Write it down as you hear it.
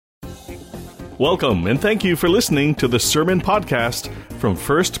Welcome, and thank you for listening to the Sermon Podcast from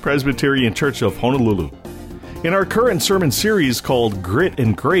First Presbyterian Church of Honolulu. In our current sermon series called Grit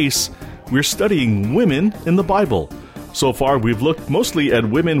and Grace, we're studying women in the Bible. So far, we've looked mostly at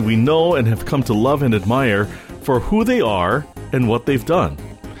women we know and have come to love and admire for who they are and what they've done.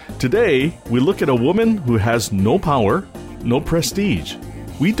 Today, we look at a woman who has no power, no prestige.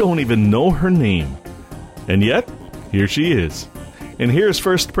 We don't even know her name. And yet, here she is. And here's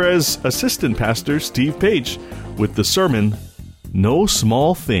First Pres Assistant Pastor Steve Page with the sermon, No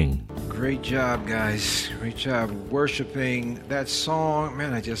Small Thing. Great job, guys. Great job worshiping that song.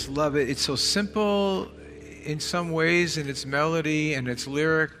 Man, I just love it. It's so simple in some ways in its melody and its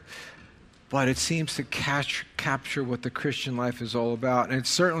lyric, but it seems to capture what the Christian life is all about. And it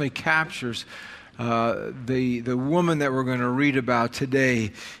certainly captures the woman that we're going to read about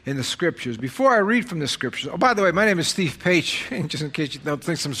today in the Scriptures. Before I read from the Scriptures, oh, by the way, my name is Steve Page, just in case you don't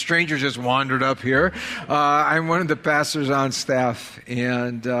think some stranger just wandered up here. I'm one of the pastors on staff,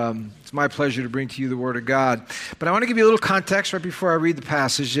 and it's my pleasure to bring to you the Word of God. But I want to give you a little context right before I read the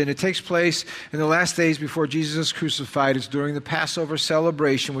passage, and it takes place in the last days before Jesus is crucified. It's during the Passover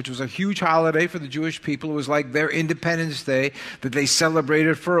celebration, which was a huge holiday for the Jewish people. It was like their Independence Day that they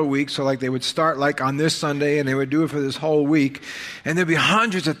celebrated for a week. So like they would start like on this Sunday, and they would do it for this whole week. And there'd be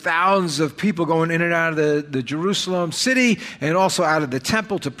hundreds of thousands of people going in and out of the Jerusalem city and also out of the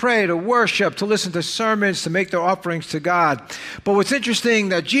temple to pray, to worship, to listen to sermons, to make their offerings to God. But what's interesting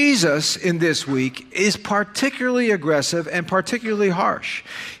that Jesus in this week is particularly aggressive and particularly harsh.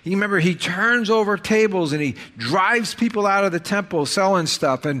 You remember, he turns over tables and he drives people out of the temple selling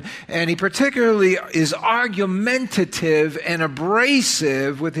stuff, and he particularly is argumentative and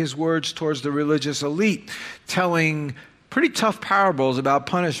abrasive with his words towards the religious elite, telling pretty tough parables about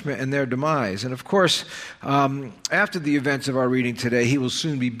punishment and their demise. And of course, after the events of our reading today, he will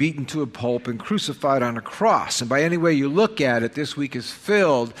soon be beaten to a pulp and crucified on a cross. And by any way you look at it, this week is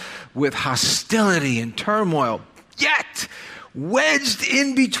filled with hostility and turmoil. Yet, wedged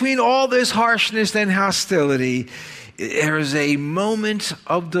in between all this harshness and hostility, there is a moment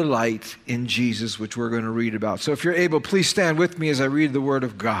of delight in Jesus, which we're going to read about. So if you're able, please stand with me as I read the Word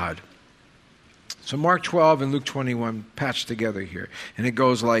of God. So Mark 12 and Luke 21 patched together here. And it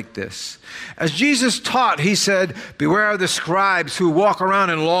goes like this. As Jesus taught, he said, "Beware of the scribes who walk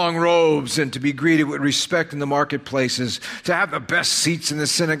around in long robes and to be greeted with respect in the marketplaces, to have the best seats in the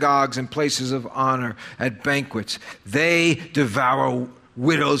synagogues and places of honor at banquets. They devour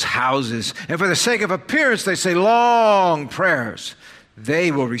widows' houses, and for the sake of appearance they say long prayers.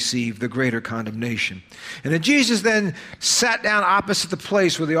 They will receive the greater condemnation." And then Jesus then sat down opposite the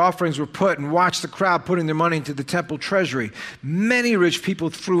place where the offerings were put and watched the crowd putting their money into the temple treasury. Many rich people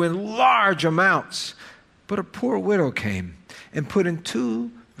threw in large amounts, but a poor widow came and put in 2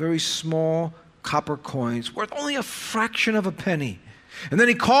 very small copper coins worth only a fraction of a penny. And then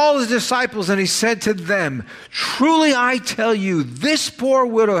he called his disciples and he said to them, "Truly I tell you, this poor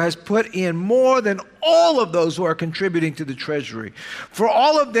widow has put in more than all of those who are contributing to the treasury. For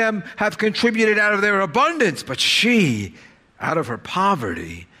all of them have contributed out of their abundance, but she, out of her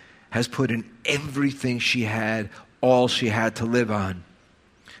poverty, has put in everything she had, all she had to live on."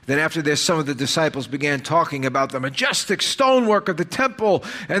 Then after this, some of the disciples began talking about the majestic stonework of the temple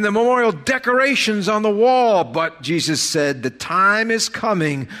and the memorial decorations on the wall. But Jesus said, "The time is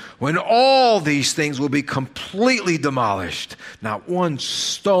coming when all these things will be completely demolished. Not one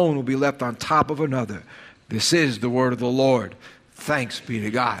stone will be left on top of another." This is the word of the Lord. Thanks be to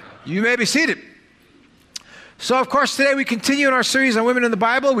God. You may be seated. So, of course, today we continue in our series on women in the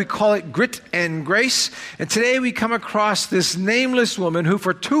Bible. We call it Grit and Grace. And today we come across this nameless woman who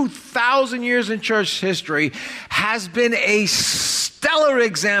for 2,000 years in church history has been a stellar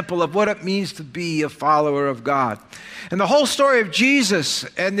example of what it means to be a follower of God. And the whole story of Jesus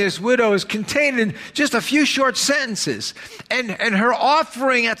and this widow is contained in just a few short sentences. And her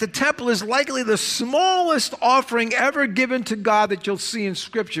offering at the temple is likely the smallest offering ever given to God that you'll see in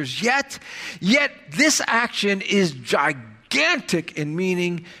Scriptures. Yet this action is gigantic in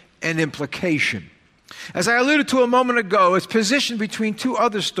meaning and implication. As I alluded to a moment ago, it's positioned between 2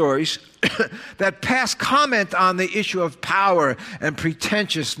 other stories that pass comment on the issue of power and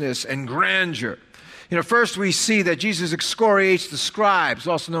pretentiousness and grandeur. First we see that Jesus excoriates the scribes,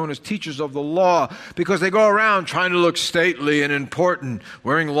 also known as teachers of the law, because they go around trying to look stately and important,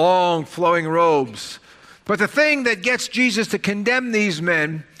 wearing long flowing robes. But the thing that gets Jesus to condemn these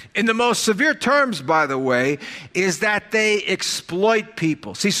men, in the most severe terms, by the way, is that they exploit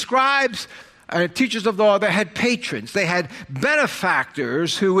people. See, scribes teachers of the law, they had patrons. They had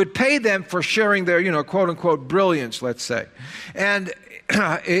benefactors who would pay them for sharing their, quote-unquote brilliance, let's say. And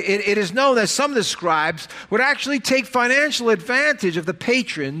it is known that some of the scribes would actually take financial advantage of the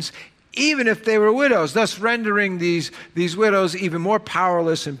patrons, even if they were widows, thus rendering these widows even more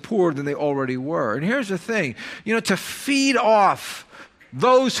powerless and poor than they already were. And here's the thing, to feed off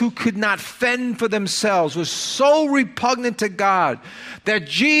those who could not fend for themselves was so repugnant to God that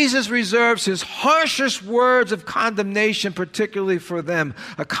Jesus reserves his harshest words of condemnation, particularly for them.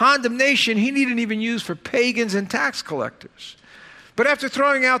 A condemnation he didn't even use for pagans and tax collectors. But after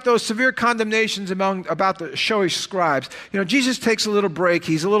throwing out those severe condemnations about the showy scribes, Jesus takes a little break.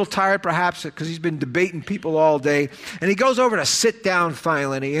 He's a little tired perhaps because he's been debating people all day. And he goes over to sit down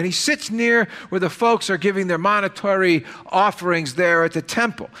finally. And he sits near where the folks are giving their monetary offerings there at the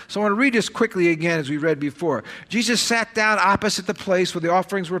temple. So I want to read this quickly again as we read before. Jesus sat down opposite the place where the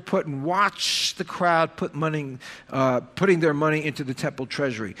offerings were put and watched the crowd putting their money into the temple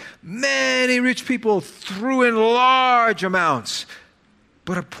treasury. Many rich people threw in large amounts.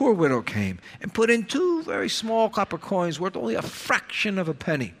 But a poor widow came and put in 2 very small copper coins worth only a fraction of a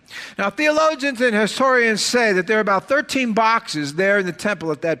penny. Now, theologians and historians say that there are about 13 boxes there in the temple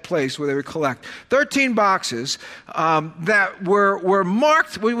at that place where they would collect. 13 boxes that were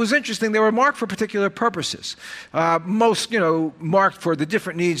marked. What was interesting, they were marked for particular purposes. Most, marked for the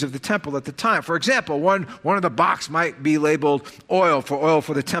different needs of the temple at the time. For example, one of the boxes might be labeled oil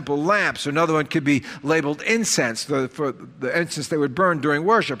for the temple lamps. Another one could be labeled incense, for the incense they would burn during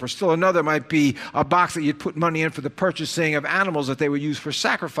worship. Or still another might be a box that you'd put money in for the purchasing of animals that they would use for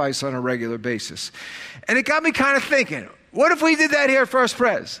sacrifice on a regular basis. And it got me kind of thinking, what if we did that here at First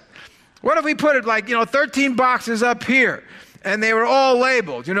Pres? What if we put it 13 boxes up here and they were all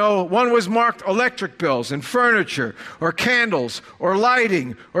labeled? One was marked electric bills and furniture or candles or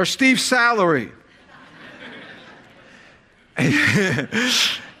lighting or Steve's salary.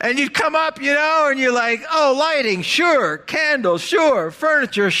 And you'd come up, and you're like, oh, lighting, sure. Candles, sure.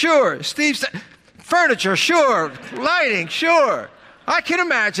 Furniture, sure. Furniture, sure. Lighting, sure. I can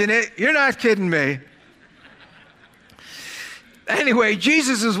imagine it. You're not kidding me. Anyway,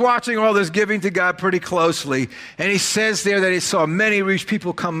 Jesus is watching all this giving to God pretty closely, and he says there that he saw many rich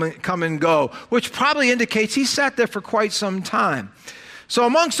people come and go, which probably indicates he sat there for quite some time. So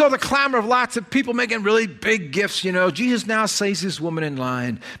amongst all the clamor of lots of people making really big gifts, Jesus now sees this woman in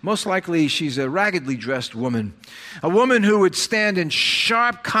line. Most likely she's a raggedly dressed woman, a woman who would stand in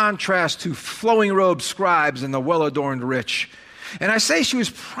sharp contrast to flowing robed scribes and the well-adorned rich. And I say she was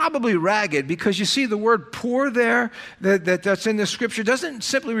probably ragged because you see the word poor there that's in the scripture doesn't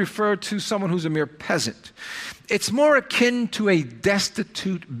simply refer to someone who's a mere peasant. It's more akin to a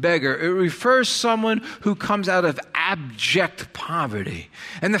destitute beggar. It refers to someone who comes out of abject poverty.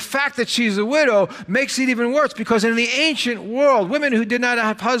 And the fact that she's a widow makes it even worse because in the ancient world, women who did not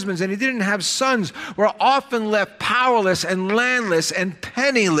have husbands and who didn't have sons were often left powerless and landless and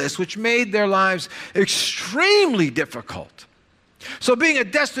penniless, which made their lives extremely difficult. So being a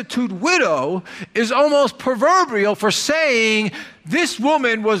destitute widow is almost proverbial for saying this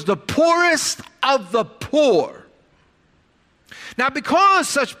woman was the poorest of the poor. Now, because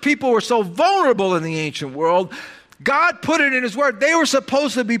such people were so vulnerable in the ancient world, God put it in his word. They were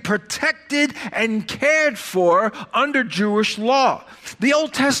supposed to be protected and cared for under Jewish law. The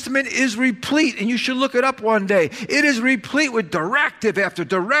Old Testament is replete, and you should look it up one day. It is replete with directive after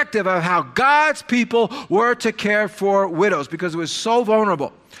directive of how God's people were to care for widows because it was so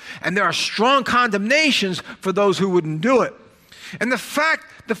vulnerable. And there are strong condemnations for those who wouldn't do it. And the fact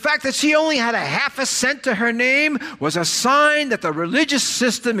that she only had a half a cent to her name was a sign that the religious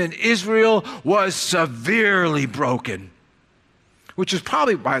system in Israel was severely broken. Which is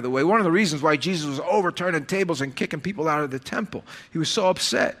probably, by the way, one of the reasons why Jesus was overturning tables and kicking people out of the temple. He was so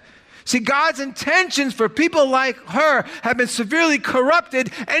upset. See, God's intentions for people like her have been severely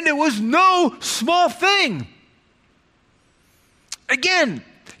corrupted, and it was no small thing. Again,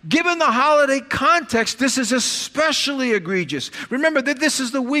 given the holiday context, this is especially egregious. Remember that this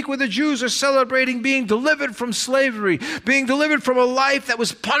is the week where the Jews are celebrating being delivered from slavery, being delivered from a life that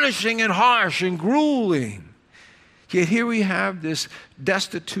was punishing and harsh and grueling. Yet here we have this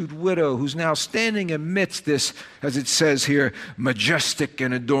destitute widow who's now standing amidst this, as it says here, majestic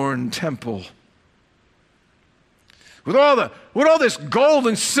and adorned temple. With all this gold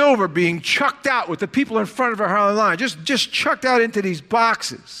and silver being chucked out with the people in front of her on the line, just chucked out into these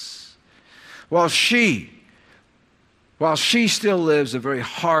boxes, while she still lives a very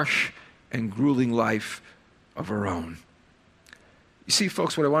harsh and grueling life of her own. You see,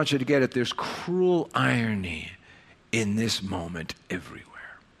 folks, what I want you to get at, there's cruel irony in this moment everywhere.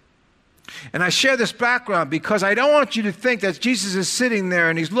 And I share this background because I don't want you to think that Jesus is sitting there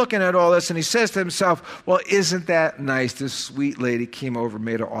and he's looking at all this and he says to himself, well, isn't that nice? This sweet lady came over and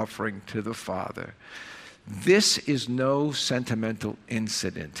made an offering to the Father. This is no sentimental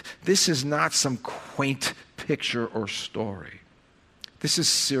incident. This is not some quaint picture or story. This is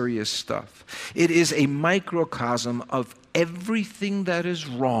serious stuff. It is a microcosm of everything that is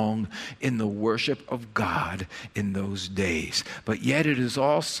wrong in the worship of God in those days. But yet it is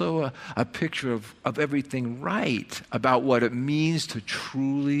also a picture of everything right about what it means to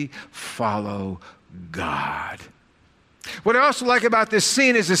truly follow God. What I also like about this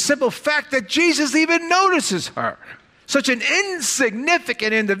scene is the simple fact that Jesus even notices her. Such an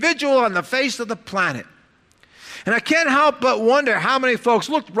insignificant individual on the face of the planet. And I can't help but wonder how many folks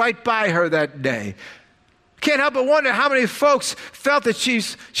looked right by her that day. Can't help but wonder how many folks felt that she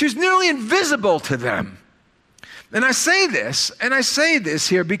was nearly invisible to them. And I say this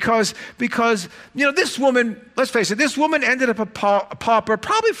here because this woman, let's face it, this woman ended up a pauper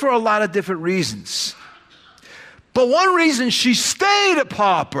probably for a lot of different reasons. But one reason she stayed a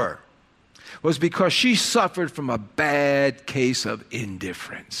pauper was because she suffered from a bad case of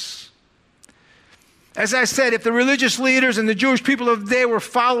indifference. As I said, if the religious leaders and the Jewish people of the day were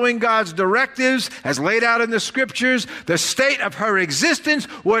following God's directives as laid out in the scriptures, the state of her existence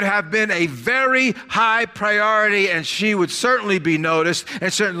would have been a very high priority, and she would certainly be noticed,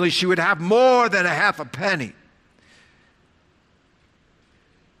 and certainly she would have more than a half a penny.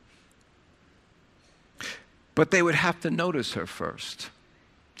 But they would have to notice her first.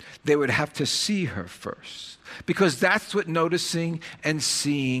 They would have to see her first. Because that's what noticing and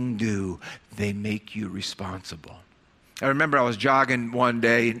seeing do. They make you responsible. I remember I was jogging one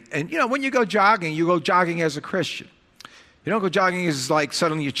day, and when you go jogging as a Christian. You don't go jogging as like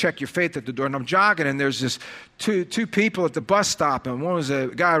suddenly you check your faith at the door. And I'm jogging, and there's this two people at the bus stop, and one was a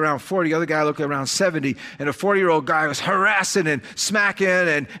guy around 40, the other guy looked around 70, and a 40-year-old guy was harassing and smacking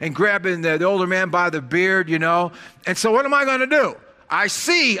and grabbing the older man by the beard, And so what am I going to do? I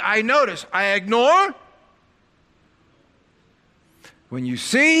see, I notice, I ignore. When you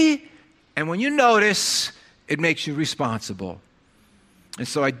see and when you notice, it makes you responsible. And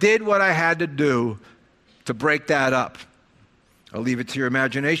so I did what I had to do to break that up. I'll leave it to your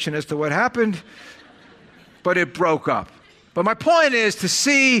imagination as to what happened, but it broke up. But my point is, to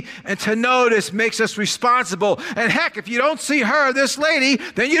see and to notice makes us responsible. And heck, if you don't see her, this lady,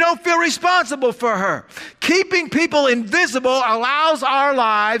 then you don't feel responsible for her. Keeping people invisible allows our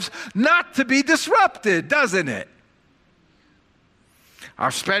lives not to be disrupted, doesn't it? Our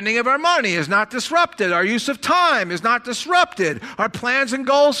spending of our money is not disrupted. Our use of time is not disrupted. Our plans and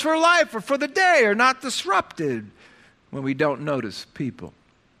goals for life or for the day are not disrupted when we don't notice people.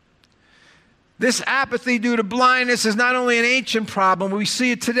 This apathy due to blindness is not only an ancient problem, we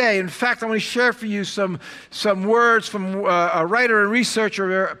see it today. In fact, I want to share for you some words from a writer and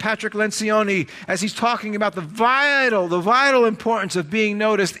researcher, Patrick Lencioni, as he's talking about the vital importance of being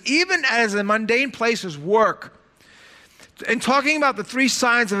noticed, even as in mundane places work. In talking about the 3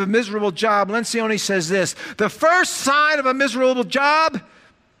 signs of a miserable job, Lencioni says this: the first sign of a miserable job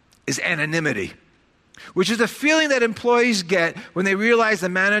is anonymity, which is a feeling that employees get when they realize the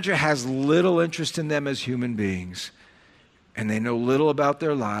manager has little interest in them as human beings, and they know little about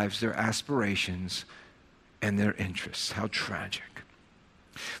their lives, their aspirations, and their interests. How tragic.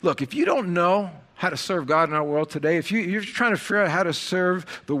 Look, if you don't know how to serve God in our world today, if you're trying to figure out how to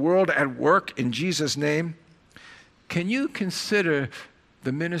serve the world at work in Jesus' name, can you consider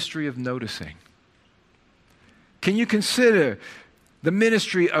the ministry of noticing? Can you consider the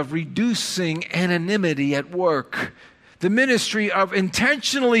ministry of reducing anonymity at work? The ministry of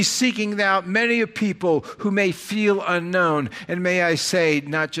intentionally seeking out many people who may feel unknown. And may I say,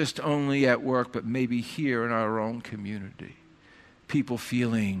 not just only at work, but maybe here in our own community. People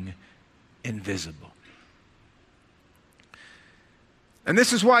feeling invisible. And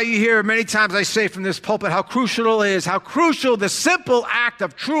this is why you hear many times I say from this pulpit how crucial it is, how crucial the simple act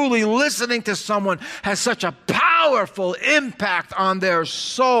of truly listening to someone has such a powerful impact on their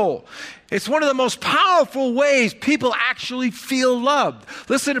soul. It's one of the most powerful ways people actually feel loved.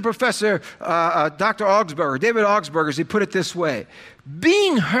 Listen to Professor Dr. Augsburger, David Augsburger, as he put it this way: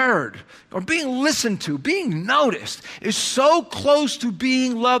 being heard or being listened to, being noticed, is so close to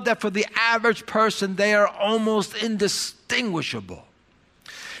being loved that for the average person, they are almost indistinguishable.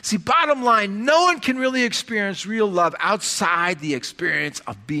 See, bottom line, no one can really experience real love outside the experience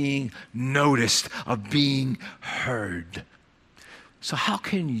of being noticed, of being heard. So how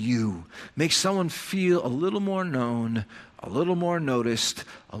can you make someone feel a little more known, a little more noticed,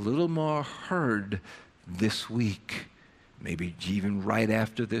 a little more heard this week? maybe even right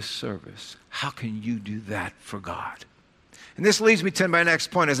after this service. How can you do that for God? And this leads me to my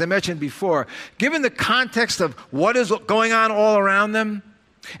next point. As I mentioned before, given the context of what is going on all around them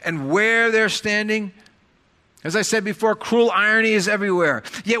and where they're standing, as I said before, cruel irony is everywhere.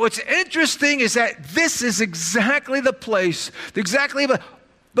 Yet what's interesting is that this is exactly the place,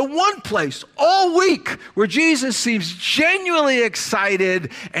 the one place all week where Jesus seems genuinely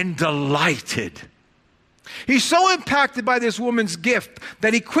excited and delighted. He's so impacted by this woman's gift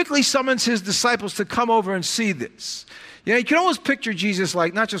that he quickly summons his disciples to come over and see this. You know, you can almost picture Jesus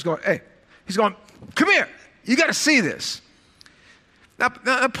like not just going, hey, he's going, come here, you got to see this. Now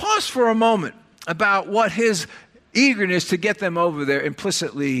pause for a moment about what his eagerness to get them over there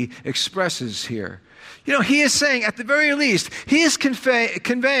implicitly expresses here. You know, he is saying, at the very least, he is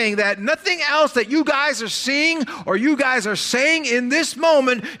conveying that nothing else that you guys are seeing or you guys are saying in this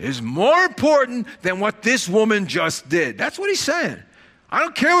moment is more important than what this woman just did. That's what he's saying. I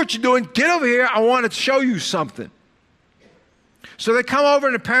don't care what you're doing. Get over here. I want to show you something. So they come over,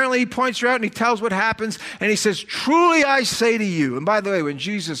 and apparently he points her out, and he tells what happens, and he says, truly I say to you. And by the way, when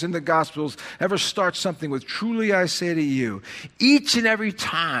Jesus in the Gospels ever starts something with truly I say to you, each and every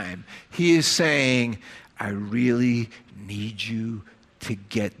time he is saying, I really need you to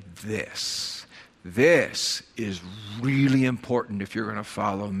get this. This is really important if you're going to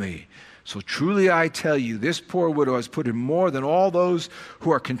follow me. So truly I tell you, this poor widow has put in more than all those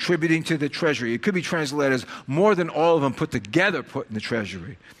who are contributing to the treasury. It could be translated as more than all of them put together put in the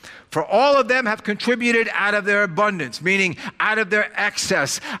treasury. For all of them have contributed out of their abundance, meaning out of their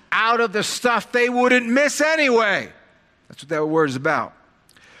excess, out of the stuff they wouldn't miss anyway. That's what that word is about.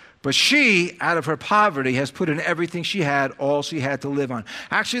 But she, out of her poverty, has put in everything she had, all she had to live on.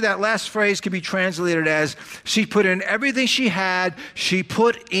 Actually, that last phrase could be translated as, she put in everything she had, she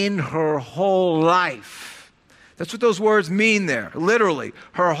put in her whole life. That's what those words mean there, literally,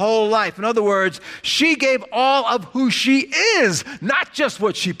 her whole life. In other words, she gave all of who she is, not just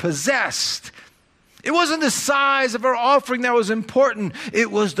what she possessed. It wasn't the size of her offering that was important.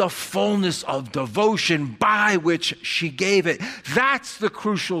 It was the fullness of devotion by which she gave it. That's the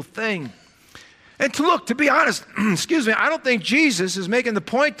crucial thing. And to be honest, I don't think Jesus is making the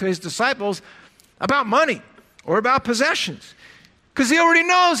point to his disciples about money or about possessions, because he already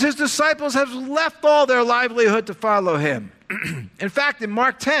knows his disciples have left all their livelihood to follow him. In fact, in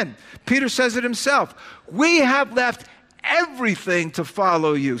Mark 10, Peter says it himself, we have left everything to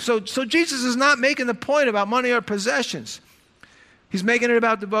follow you. So Jesus is not making the point about money or possessions. He's making it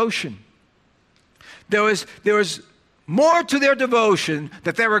about devotion. There was more to their devotion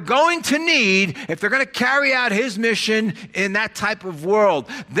that they were going to need if they're going to carry out his mission in that type of world.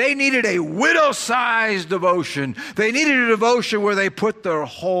 They needed a widow-sized devotion. They needed a devotion where they put their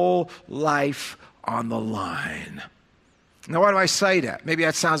whole life on the line. Now, why do I say that? Maybe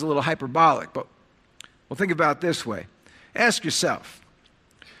that sounds a little hyperbolic, but well, think about it this way. Ask yourself,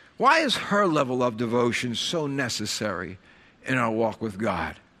 why is her level of devotion so necessary in our walk with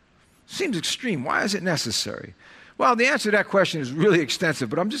God? Seems extreme. Why is it necessary? Well, the answer to that question is really extensive,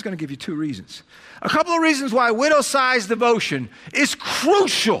 but I'm just going to give you two reasons. A couple of reasons why widow-sized devotion is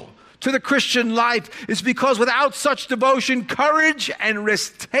crucial to the Christian life is because without such devotion, courage and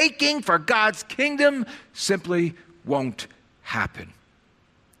risk-taking for God's kingdom simply won't happen.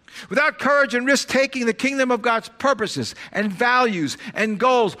 Without courage and risk-taking, the kingdom of God's purposes and values and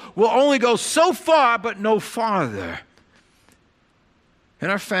goals will only go so far, but no farther. In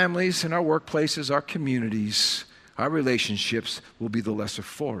our families, in our workplaces, our communities, our relationships will be the lesser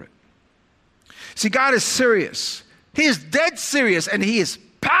for it. See, God is serious. He is dead serious, and he is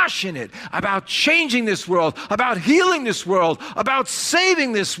passionate about changing this world, about healing this world, about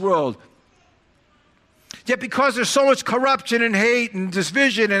saving this world. Yet because there's so much corruption and hate and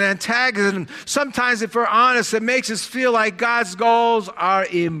division and antagonism, sometimes if we're honest, it makes us feel like God's goals are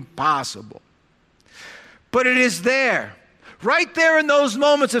impossible. But it is there, right there in those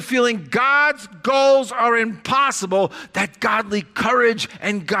moments of feeling God's goals are impossible, that godly courage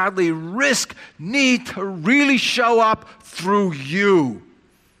and godly risk need to really show up through you.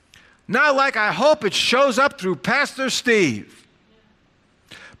 Not like I hope it shows up through Pastor Steve,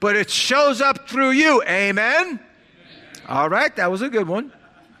 but it shows up through you. Amen? Amen? All right, that was a good one.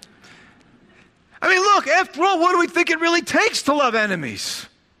 I mean, look, after all, what do we think it really takes to love enemies?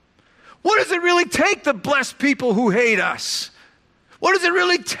 What does it really take to bless people who hate us? What does it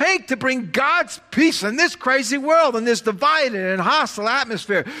really take to bring God's peace in this crazy world, in this divided and hostile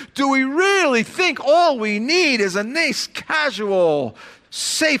atmosphere? Do we really think all we need is a nice, casual,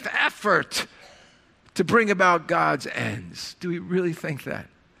 safe effort to bring about God's ends? Do we really think that?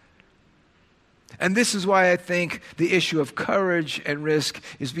 And this is why I think the issue of courage and risk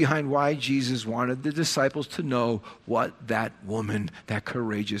is behind why Jesus wanted the disciples to know what that woman, that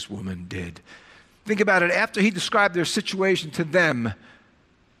courageous woman, did. Think about it. After he described their situation to them,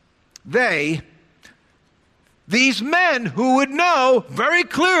 these men who would know very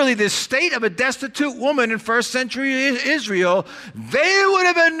clearly the state of a destitute woman in first century Israel, they would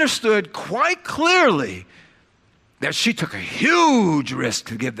have understood quite clearly that she took a huge risk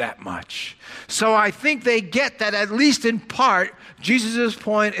to give that much. So I think they get that, at least in part, Jesus'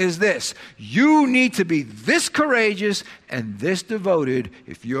 point is this: you need to be this courageous and this devoted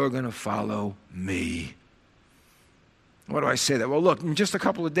if you're going to follow me. Why do I say that? Well, look, in just a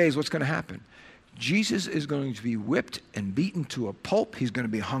couple of days, what's going to happen? Jesus is going to be whipped and beaten to a pulp. He's going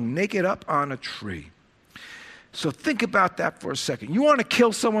to be hung naked up on a tree. So think about that for a second. You want to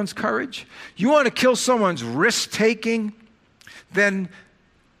kill someone's courage? You want to kill someone's risk-taking? Then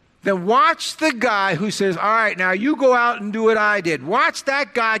watch the guy who says, all right, now you go out and do what I did. Watch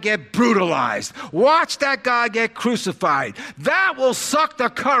that guy get brutalized. Watch that guy get crucified. That will suck the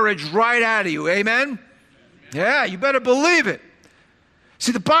courage right out of you. Amen? Yeah, you better believe it.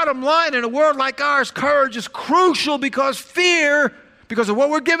 See, the bottom line in a world like ours, courage is crucial because of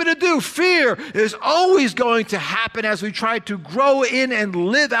what we're given to do, fear is always going to happen as we try to grow in and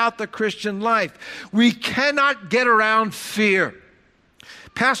live out the Christian life. We cannot get around fear.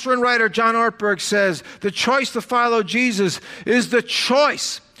 Pastor and writer John Ortberg says, the choice to follow Jesus is the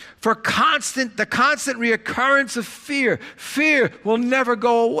choice for the constant reoccurrence of fear. Fear will never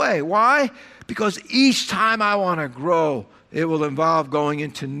go away. Why? Because each time I want to grow, it will involve going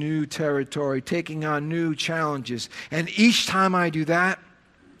into new territory, taking on new challenges. And each time I do that,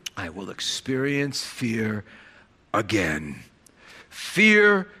 I will experience fear again.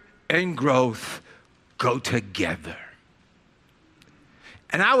 Fear and growth go together.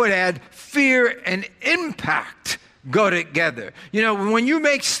 And I would add, fear and impact go together. You know, when you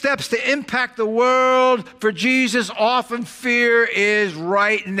make steps to impact the world for Jesus, often fear is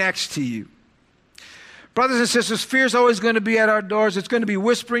right next to you. Brothers and sisters, fear is always going to be at our doors. It's going to be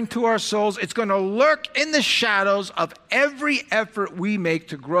whispering to our souls. It's going to lurk in the shadows of every effort we make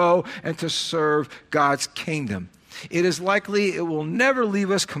to grow and to serve God's kingdom. It is likely it will never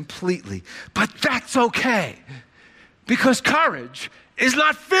leave us completely, but that's okay, because courage is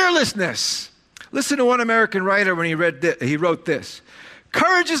not fearlessness. Listen to one American writer when he wrote this: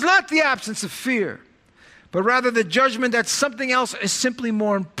 courage is not the absence of fear, but rather the judgment that something else is simply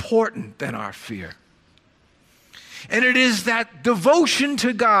more important than our fear. And it is that devotion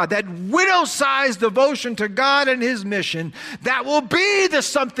to God, that widow-sized devotion to God and His mission, that will be the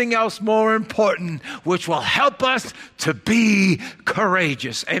something else more important, which will help us to be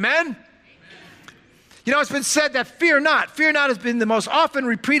courageous. Amen? You know, it's been said that fear not. Fear not has been the most often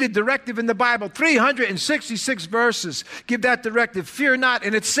repeated directive in the Bible. 366 verses give that directive. Fear not.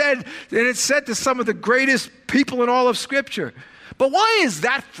 And it's said to some of the greatest people in all of Scripture. But why is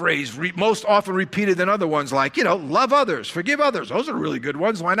that phrase most often repeated than other ones like, love others, forgive others? Those are really good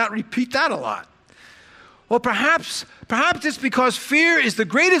ones. Why not repeat that a lot? Well, perhaps it's because fear is the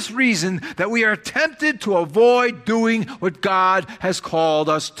greatest reason that we are tempted to avoid doing what God has called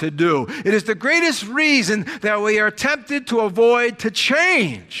us to do. It is the greatest reason that we are tempted to avoid to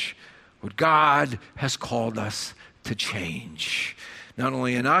change what God has called us to change, not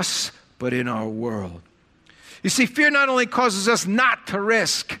only in us, but in our world. You see, fear not only causes us not to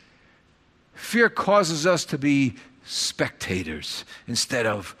risk, fear causes us to be spectators instead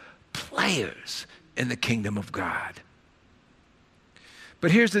of players in the kingdom of God.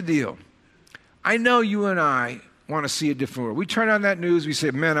 But here's the deal. I know you and I want to see a different world. We turn on that news, we say,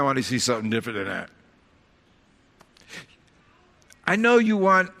 man, I want to see something different than that. I know you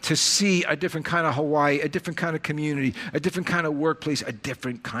want to see a different kind of Hawaii, a different kind of community, a different kind of workplace, a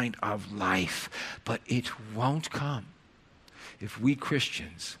different kind of life. But it won't come if we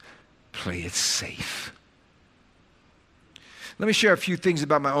Christians play it safe. Let me share a few things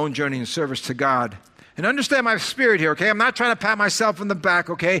about my own journey in service to God. And understand my spirit here, okay? I'm not trying to pat myself on the back,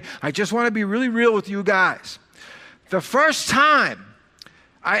 okay? I just want to be really real with you guys. The first time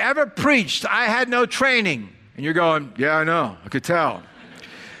I ever preached, I had no training. And you're going, yeah, I know. I could tell.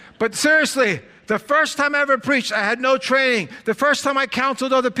 But seriously, the first time I ever preached, I had no training. The first time I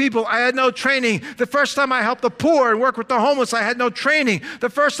counseled other people, I had no training. The first time I helped the poor and worked with the homeless, I had no training. The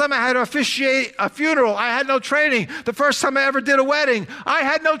first time I had to officiate a funeral, I had no training. The first time I ever did a wedding, I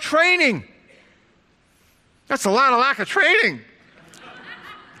had no training. That's a lot of lack of training.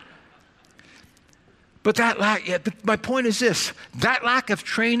 But my point is this: that lack of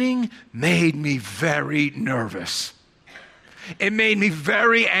training made me very nervous. it made me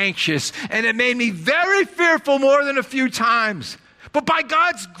very anxious, and it made me very fearful more than a few times. But by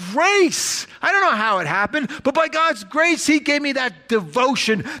God's grace, I don't know how it happened, but by God's grace, He gave me that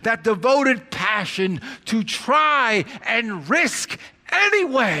devotion, that devoted passion to try and risk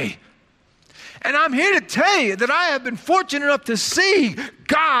anyway. And I'm here to tell you that I have been fortunate enough to see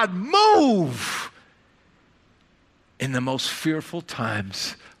God move in the most fearful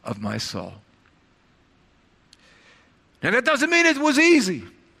times of my soul. And that doesn't mean it was easy.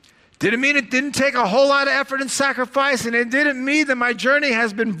 Didn't mean it didn't take a whole lot of effort and sacrifice, and it didn't mean that my journey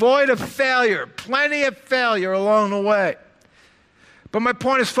has been void of failure. Plenty of failure along the way. But my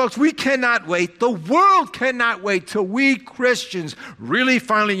point is, folks, we cannot wait. The world cannot wait till we Christians really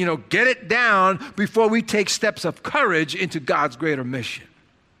finally, get it down before we take steps of courage into God's greater mission.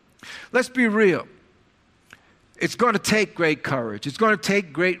 Let's be real. It's going to take great courage. It's going to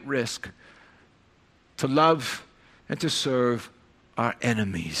take great risk to love and to serve our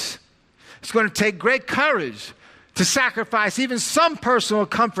enemies. It's going to take great courage to sacrifice even some personal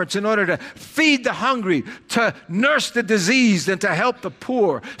comforts in order to feed the hungry, to nurse the diseased, and to help the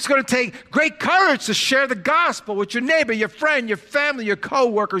poor. It's going to take great courage to share the gospel with your neighbor, your friend, your family, your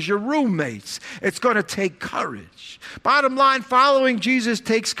co-workers, your roommates. It's going to take courage. Bottom line, following Jesus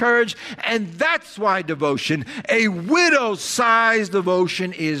takes courage, and that's why devotion, a widow-sized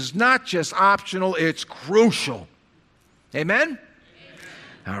devotion, is not just optional, it's crucial. Amen?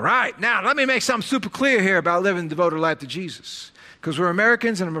 All right, now let me make something super clear here about living a devoted life to Jesus, because we're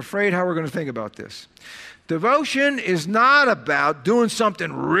Americans and I'm afraid how we're going to think about this. Devotion is not about doing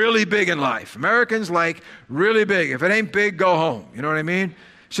something really big in life. Americans like really big. If it ain't big, go home. You know what I mean?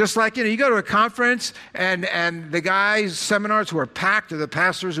 It's just like, you go to a conference and the guys' seminars who are packed, or the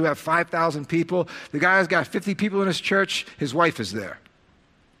pastors who have 5,000 people, the guy's got 50 people in his church, his wife is there.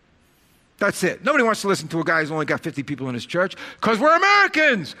 That's it. Nobody wants to listen to a guy who's only got 50 people in his church, because we're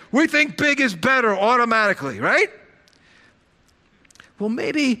Americans. We think big is better automatically, right? Well,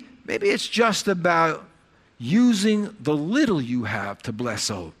 maybe it's just about using the little you have to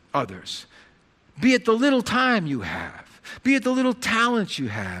bless others. Be it the little time you have. Be it the little talents you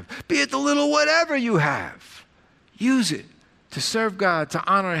have. Be it the little whatever you have. Use it to serve God, to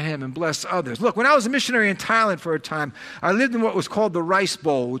honor Him, and bless others. Look, when I was a missionary in Thailand for a time, I lived in what was called the Rice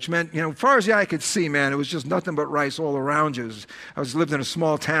Bowl, which meant, as far as the eye could see, man, it was just nothing but rice all around you. I lived in a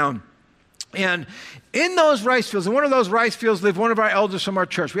small town. And in those rice fields, in one of those rice fields lived one of our elders from our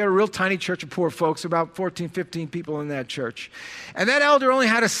church. We had a real tiny church of poor folks, about 14, 15 people in that church. And that elder only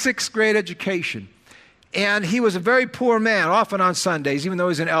had a 6th grade education. And he was a very poor man, often on Sundays. Even though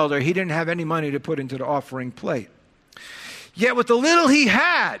he's an elder, he didn't have any money to put into the offering plate. Yet with the little he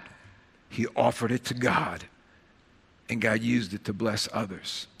had, he offered it to God. And God used it to bless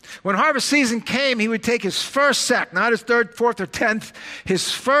others. When harvest season came, he would take his first sack, not his 3rd, 4th, or 10th,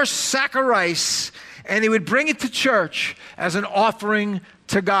 his first sack of rice, and he would bring it to church as an offering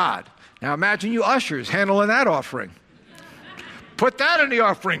to God. Now imagine you ushers handling that offering. Put that in the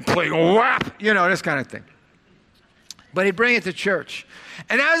offering plate, whap, this kind of thing. But he'd bring it to church.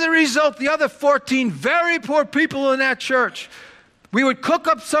 And as a result, the other 14 very poor people in that church, we would cook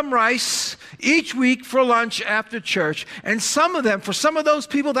up some rice each week for lunch after church. And for some of those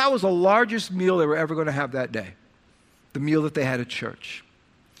people, that was the largest meal they were ever going to have that day. The meal that they had at church.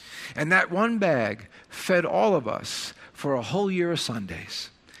 And that one bag fed all of us for a whole year of Sundays.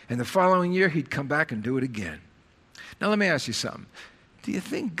 And the following year, he'd come back and do it again. Now, let me ask you something. Do you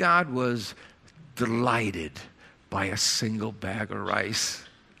think God was delighted by a single bag of rice,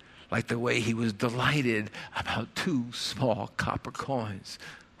 like the way he was delighted about 2 small copper coins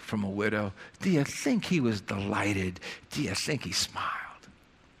from a widow? Do you think he was delighted? Do you think he smiled?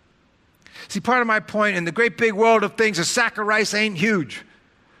 See, part of my point, in the great big world of things, a sack of rice ain't huge.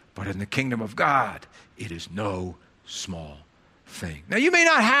 But in the kingdom of God, it is no small thing. Now, you may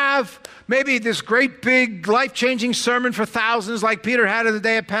not have maybe this great big life-changing sermon for thousands like Peter had on the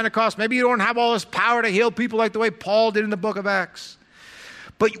day of Pentecost. Maybe you don't have all this power to heal people like the way Paul did in the book of Acts.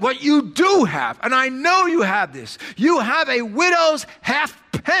 But what you do have, and I know you have this, you have a widow's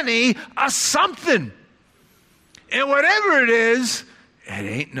halfpenny of something. And whatever it is, it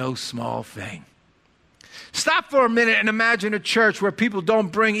ain't no small thing. Stop for a minute and imagine a church where people don't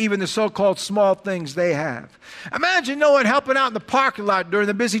bring even the so-called small things they have. Imagine no one helping out in the parking lot during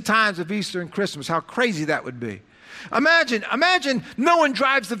the busy times of Easter and Christmas. How crazy that would be. Imagine no one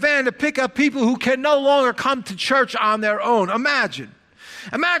drives the van to pick up people who can no longer come to church on their own. Imagine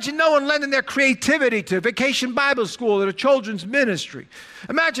no one lending their creativity to Vacation Bible School or the children's ministry.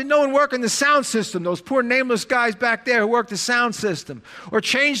 Imagine no one working the sound system, those poor nameless guys back there who work the sound system, or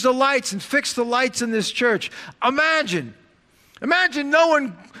change the lights and fix the lights in this church. Imagine Imagine no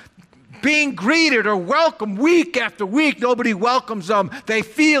one being greeted or welcomed week after week. Nobody welcomes them. They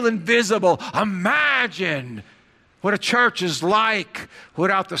feel invisible. Imagine what a church is like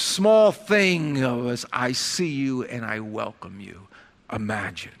without the small thing of I see you and I welcome you.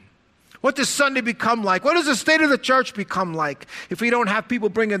 Imagine. What does Sunday become like? What does the state of the church become like if we don't have people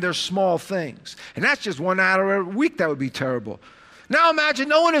bringing their small things? And that's just 1 hour a week. That would be terrible. Now imagine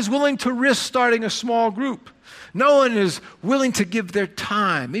no one is willing to risk starting a small group. No one is willing to give their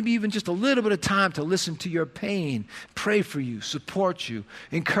time, maybe even just a little bit of time to listen to your pain, pray for you, support you,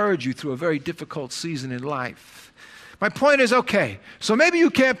 encourage you through a very difficult season in life. My point is, okay, so maybe you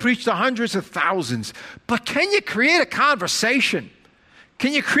can't preach to hundreds of thousands, but can you create a conversation?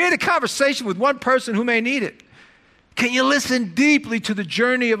 Can you create a conversation with one person who may need it? Can you listen deeply to the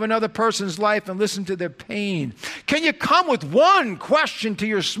journey of another person's life and listen to their pain? Can you come with one question to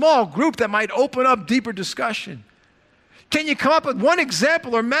your small group that might open up deeper discussion? Can you come up with one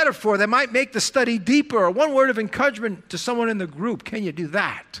example or metaphor that might make the study deeper, or one word of encouragement to someone in the group? Can you do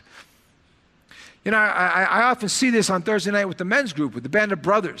that? You know, I often see this on Thursday night with the men's group, with the Band of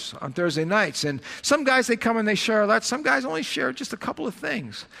Brothers on Thursday nights. And some guys, they come and they share a lot. Some guys only share just a couple of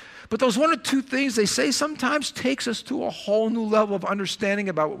things. But those one or two things they say sometimes takes us to a whole new level of understanding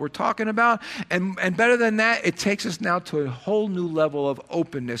about what we're talking about. And better than that, it takes us now to a whole new level of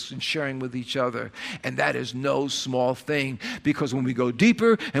openness and sharing with each other. And that is no small thing, because when we go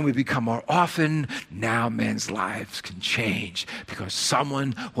deeper and we become more often, now men's lives can change because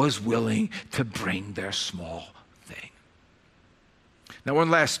someone was willing to bring their small thing. Now,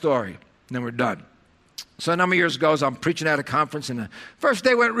 one last story, and then we're done. So a number of years ago, I'm preaching at a conference, and the first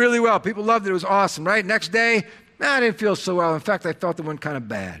day went really well. People loved it. It was awesome, right? Next day, I didn't feel so well. In fact, I felt it went kind of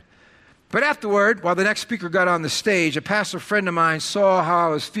bad. But afterward, while the next speaker got on the stage, a pastor friend of mine saw how I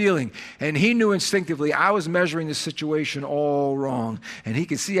was feeling, and he knew instinctively I was measuring the situation all wrong, and he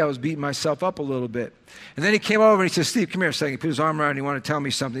could see I was beating myself up a little bit. And then he came over and he said, "Steve, come here a second." He put his arm around me and he wanted to tell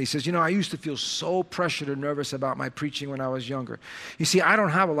me something. He says, "You know, I used to feel so pressured and nervous about my preaching when I was younger. You see, I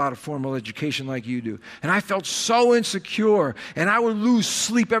don't have a lot of formal education like you do, and I felt so insecure, and I would lose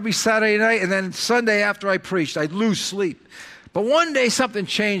sleep every Saturday night, and then Sunday after I preached, I'd lose sleep. But one day something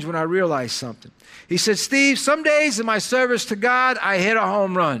changed when I realized something." He said, "Steve, some days in my service to God, I hit a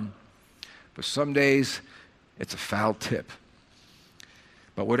home run. But some days it's a foul tip.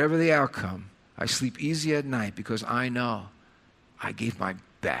 But whatever the outcome, I sleep easy at night because I know I gave my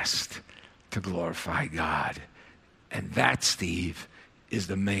best to glorify God." And that, Steve, is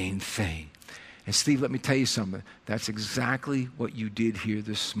the main thing. And Steve, let me tell you something. That's exactly what you did here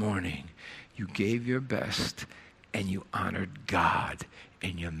this morning. You gave your best, and you honored God,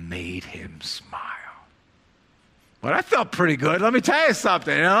 and you made him smile. Well, that felt pretty good. Let me tell you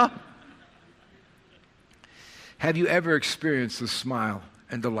something, you know? Have you ever experienced the smile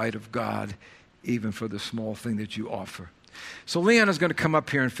and delight of God, even for the small thing that you offer? So Leon is going to come up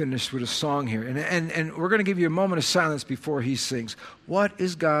here and finish with a song here. And we're going to give you a moment of silence before he sings. What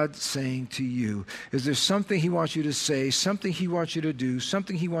is God saying to you? Is there something he wants you to say, something he wants you to do,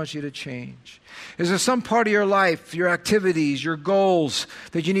 something he wants you to change? Is there some part of your life, your activities, your goals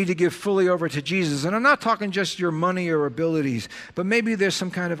that you need to give fully over to Jesus? And I'm not talking just your money or abilities, but maybe there's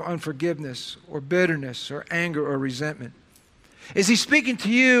some kind of unforgiveness or bitterness or anger or resentment. Is he speaking to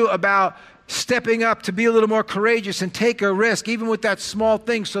you about stepping up to be a little more courageous and take a risk, even with that small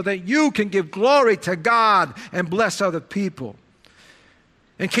thing, so that you can give glory to God and bless other people?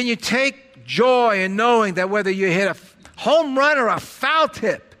 And can you take joy in knowing that whether you hit a home run or a foul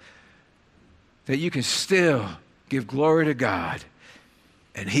tip, that you can still give glory to God,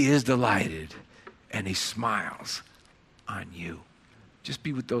 and he is delighted and he smiles on you? Just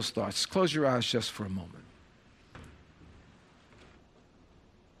be with those thoughts. Close your eyes just for a moment.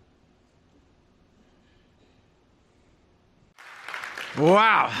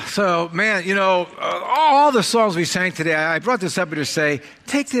 Wow. So, man, you know, all the songs we sang today, I brought this up here to say,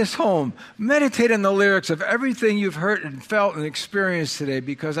 take this home. Meditate on the lyrics of everything you've heard and felt and experienced today,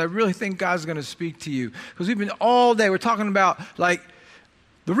 because I really think God's going to speak to you. Because we've been all day, we're talking about, like,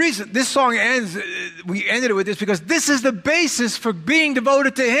 the reason this song ends, we ended it with this, because this is the basis for being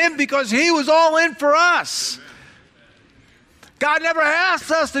devoted to him, because he was all in for us. God never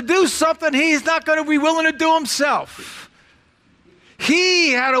asked us to do something he's not going to be willing to do himself. He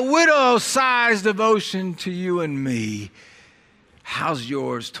had a widow-sized devotion to you and me. How's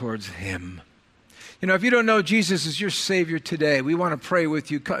yours towards him? You know, if you don't know Jesus as your Savior today, we want to pray with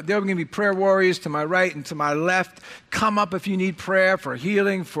you. There are going to be prayer warriors to my right and to my left. Come up if you need prayer for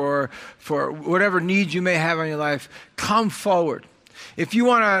healing, for whatever needs you may have in your life. Come forward. If you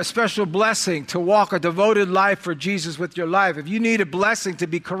want a special blessing to walk a devoted life for Jesus with your life, if you need a blessing to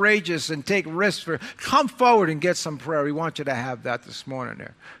be courageous and take risks, come forward and get some prayer. We want you to have that this morning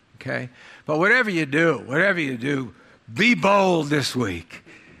there, okay? But whatever you do, be bold this week.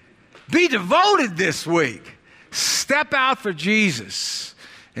 Be devoted this week. Step out for Jesus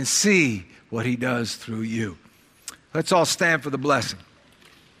and see what he does through you. Let's all stand for the blessing.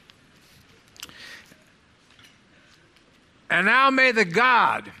 And now may the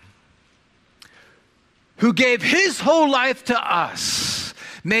God who gave his whole life to us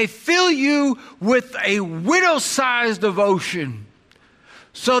may fill you with a widow-sized devotion,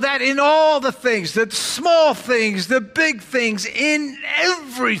 so that in all the things, the small things, the big things, in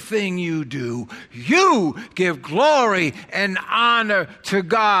everything you do, you give glory and honor to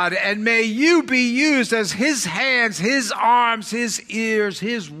God. And may you be used as his hands, his arms, his ears,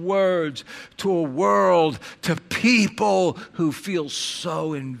 his words to a world, to people who feel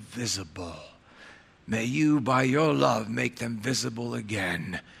so invisible. May you, by your love, make them visible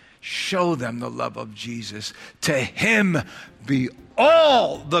again. Show them the love of Jesus. To him be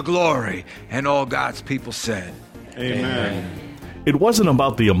all the glory. And all God's people said, Amen. It wasn't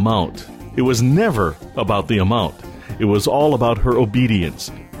about the amount. It was never about the amount. It was all about her obedience,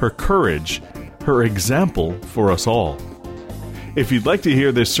 her courage, her example for us all. If you'd like to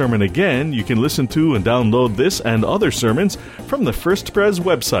hear this sermon again, you can listen to and download this and other sermons from the First Pres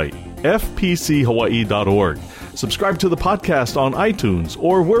website, fpchawaii.org. Subscribe to the podcast on iTunes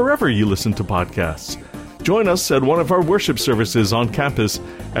or wherever you listen to podcasts. Join us at one of our worship services on campus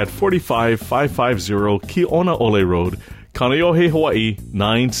at 45550 Kiona Ole Road, Kaneohe, Hawaii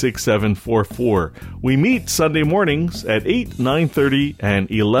 96744. We meet Sunday mornings at 8, 9:30, and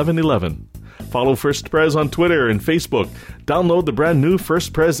 11:11. Follow First Pres on Twitter and Facebook. Download the brand new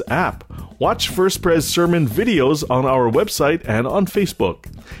First Pres app. Watch First Pres sermon videos on our website and on Facebook.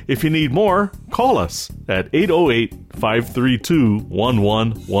 If you need more, call us at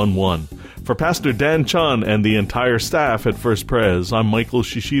 808-532-1111. For Pastor Dan Chun and the entire staff at First Pres, I'm Michael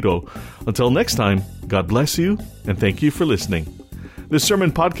Shishido. Until next time, God bless you, and thank you for listening. This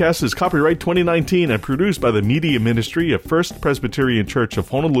sermon podcast is copyright 2019 and produced by the Media Ministry of First Presbyterian Church of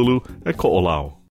Honolulu at Ko'olau.